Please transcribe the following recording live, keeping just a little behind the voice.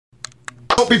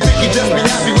be picky, just be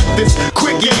happy with this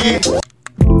quickie.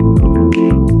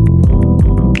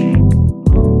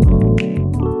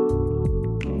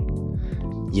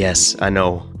 Yes, I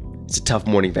know. It's a tough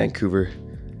morning, Vancouver.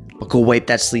 But go wipe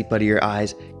that sleep out of your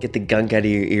eyes, get the gunk out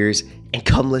of your ears, and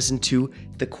come listen to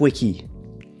The Quickie.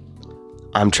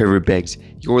 I'm Trevor Beggs.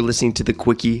 You're listening to The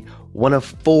Quickie, one of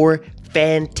 4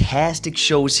 fantastic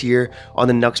shows here on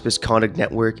the Nucks Misconduct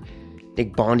Network.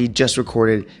 Nick Bondi just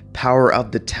recorded Power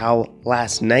of the Towel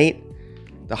last night.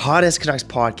 The hottest Canucks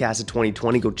podcast of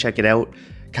 2020. Go check it out.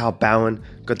 Kyle Bowen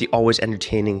got the always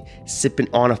entertaining Sipping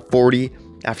on a 40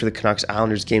 after the Canucks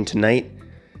Islanders game tonight.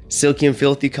 Silky and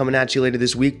Filthy coming at you later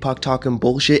this week. Puck talking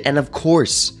bullshit. And of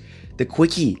course, The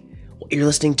Quickie, what you're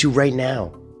listening to right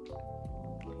now.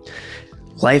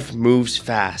 Life moves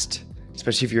fast,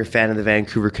 especially if you're a fan of the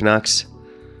Vancouver Canucks.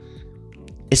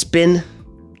 It's been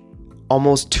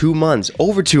almost 2 months,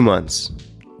 over 2 months,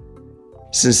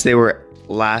 since they were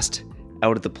last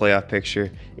out of the playoff picture.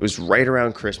 It was right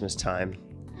around Christmas time.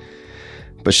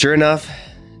 But sure enough,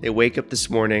 they wake up this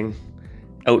morning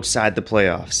outside the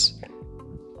playoffs.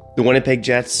 The Winnipeg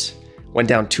Jets went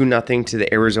down 2-0 to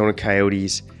the Arizona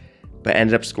Coyotes, but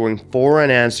ended up scoring 4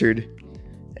 unanswered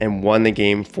and won the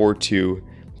game 4-2.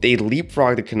 They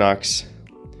leapfrogged the Canucks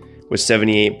with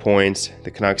 78 points.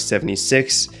 The Canucks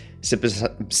 76,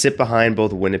 sit behind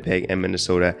both Winnipeg and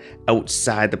Minnesota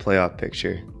outside the playoff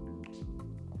picture.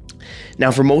 Now,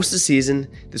 for most of the season,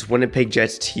 this Winnipeg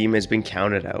Jets team has been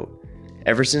counted out.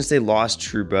 Ever since they lost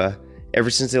Trouba, ever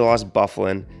since they lost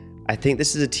Byfuglien, I think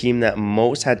this is a team that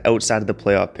most had outside of the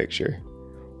playoff picture,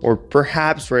 or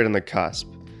perhaps right on the cusp.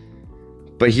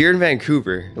 But here in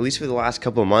Vancouver, at least for the last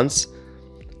couple of months,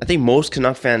 I think most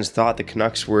Canuck fans thought the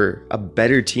Canucks were a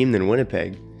better team than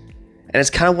Winnipeg. And it's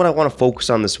kind of what I want to focus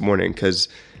on this morning because,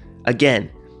 again,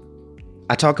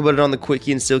 I talk about it on the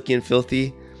Quickie and Silky and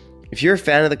Filthy. If you're a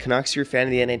fan of the Canucks, you're a fan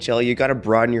of the NHL, you got to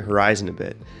broaden your horizon a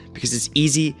bit because it's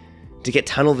easy to get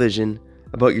tunnel vision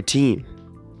about your team.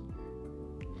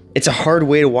 It's a hard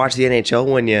way to watch the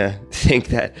NHL when you think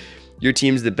that your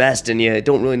team's the best and you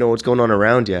don't really know what's going on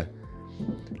around you.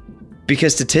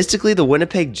 Because statistically, the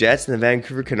Winnipeg Jets and the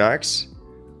Vancouver Canucks,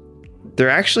 they're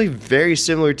actually very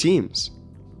similar teams.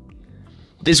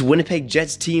 This Winnipeg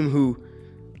Jets team who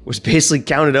was basically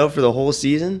counted out for the whole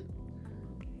season,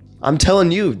 I'm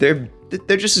telling you, they're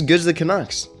just as good as the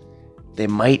Canucks. They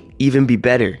might even be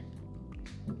better.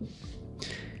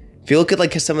 If you look at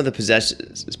like some of the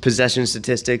possession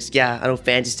statistics, yeah, I know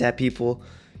fantasy stat people,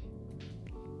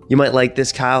 you might like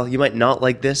this, Kyle. You might not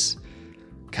like this.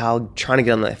 Kyle trying to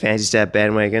get on the fantasy stat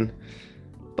bandwagon.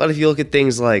 But if you look at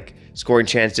things like scoring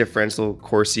chance differential,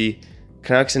 Corsi,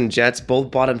 Canucks and Jets, both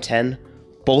bottom 10,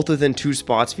 both within 2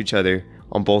 spots of each other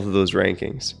on both of those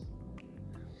rankings.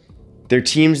 They're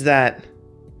teams that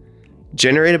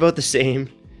generate about the same.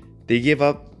 They give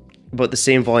up about the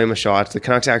same volume of shots. The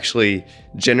Canucks actually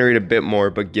generate a bit more,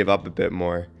 but give up a bit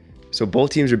more. So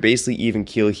both teams are basically even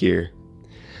keel here.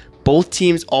 Both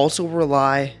teams also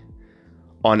rely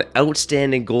on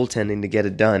outstanding goaltending to get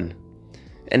it done.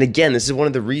 And again, this is one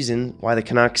of the reasons why the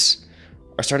Canucks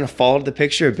are starting to fall out of the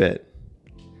picture a bit.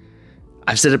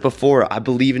 I've said it before, I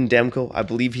believe in Demko. I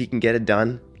believe he can get it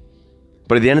done.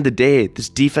 But at the end of the day, this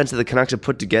defense that the Canucks have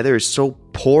put together is so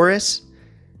porous,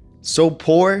 so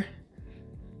poor,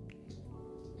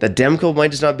 that Demko might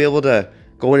just not be able to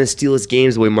go in and steal his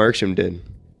games the way Markstrom did.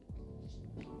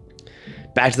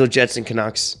 Back to the Jets and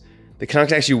Canucks. The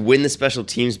Canucks actually win the special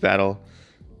teams battle.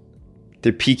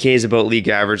 Their PK is about league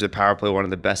average. Their power play one of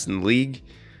the best in the league.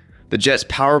 The Jets'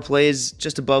 power play is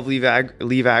just above league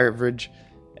average.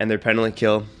 And their penalty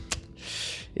kill,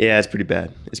 yeah, it's pretty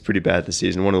bad. It's pretty bad this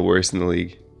season. One of the worst in the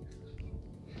league.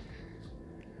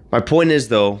 My point is,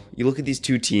 though, you look at these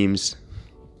two teams,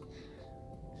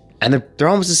 and they're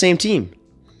almost the same team.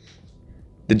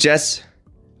 The Jets,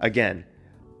 again,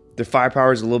 their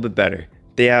firepower is a little bit better.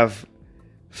 They have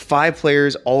 5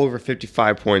 players all over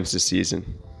 55 points this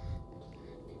season.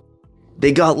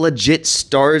 They got legit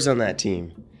stars on that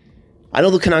team. I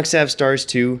know the Canucks have stars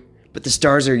too, but the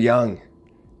stars are young.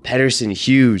 Pettersson,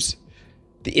 Hughes,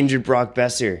 the injured Brock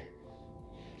Besser.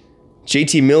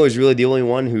 JT Miller is really the only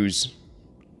one who's,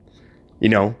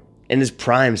 in his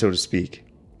prime, so to speak.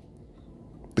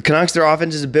 The Canucks, their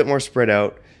offense is a bit more spread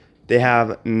out. They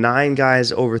have 9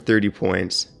 guys over 30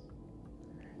 points.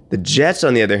 The Jets,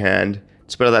 on the other hand,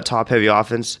 despite all that top-heavy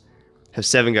offense, have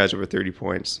 7 guys over 30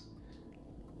 points.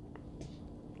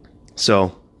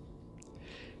 So,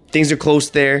 things are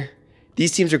close there.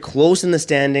 These teams are close in the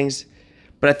standings,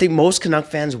 but I think most Canuck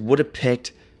fans would have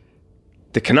picked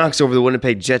the Canucks over the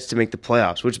Winnipeg Jets to make the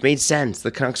playoffs, which made sense.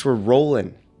 The Canucks were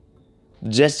rolling. The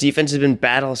Jets defense has been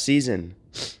bad all season.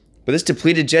 But this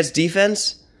depleted Jets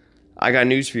defense, I got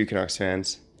news for you Canucks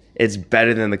fans. It's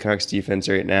better than the Canucks defense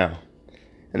right now.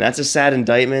 And that's a sad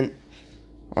indictment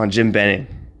on Jim Benning.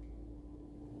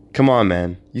 Come on,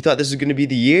 man. You thought this was going to be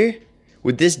the year?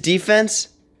 With this defense?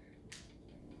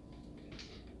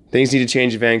 Things need to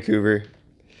change in Vancouver.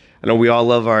 I know we all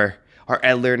love our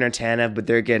Edler and our Tanev, but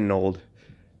they're getting old.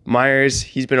 Myers,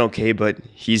 he's been okay, but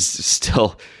he's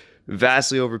still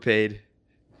vastly overpaid.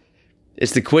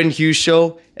 It's the Quinn Hughes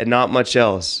show and not much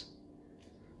else.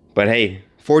 But hey,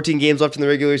 14 games left in the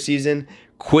regular season.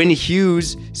 Quinn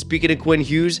Hughes, speaking of Quinn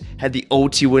Hughes, had the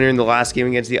OT winner in the last game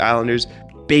against the Islanders.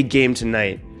 Big game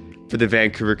tonight for the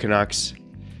Vancouver Canucks.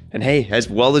 And hey, as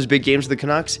well as big games for the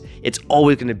Canucks, it's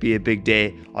always going to be a big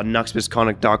day on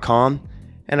nucksmisconduct.com.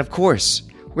 And of course,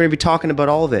 we're going to be talking about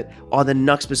all of it on the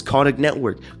Nucks Misconduct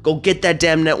Network. Go get that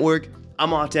damn network.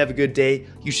 I'm off to have a good day.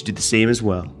 You should do the same as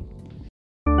well.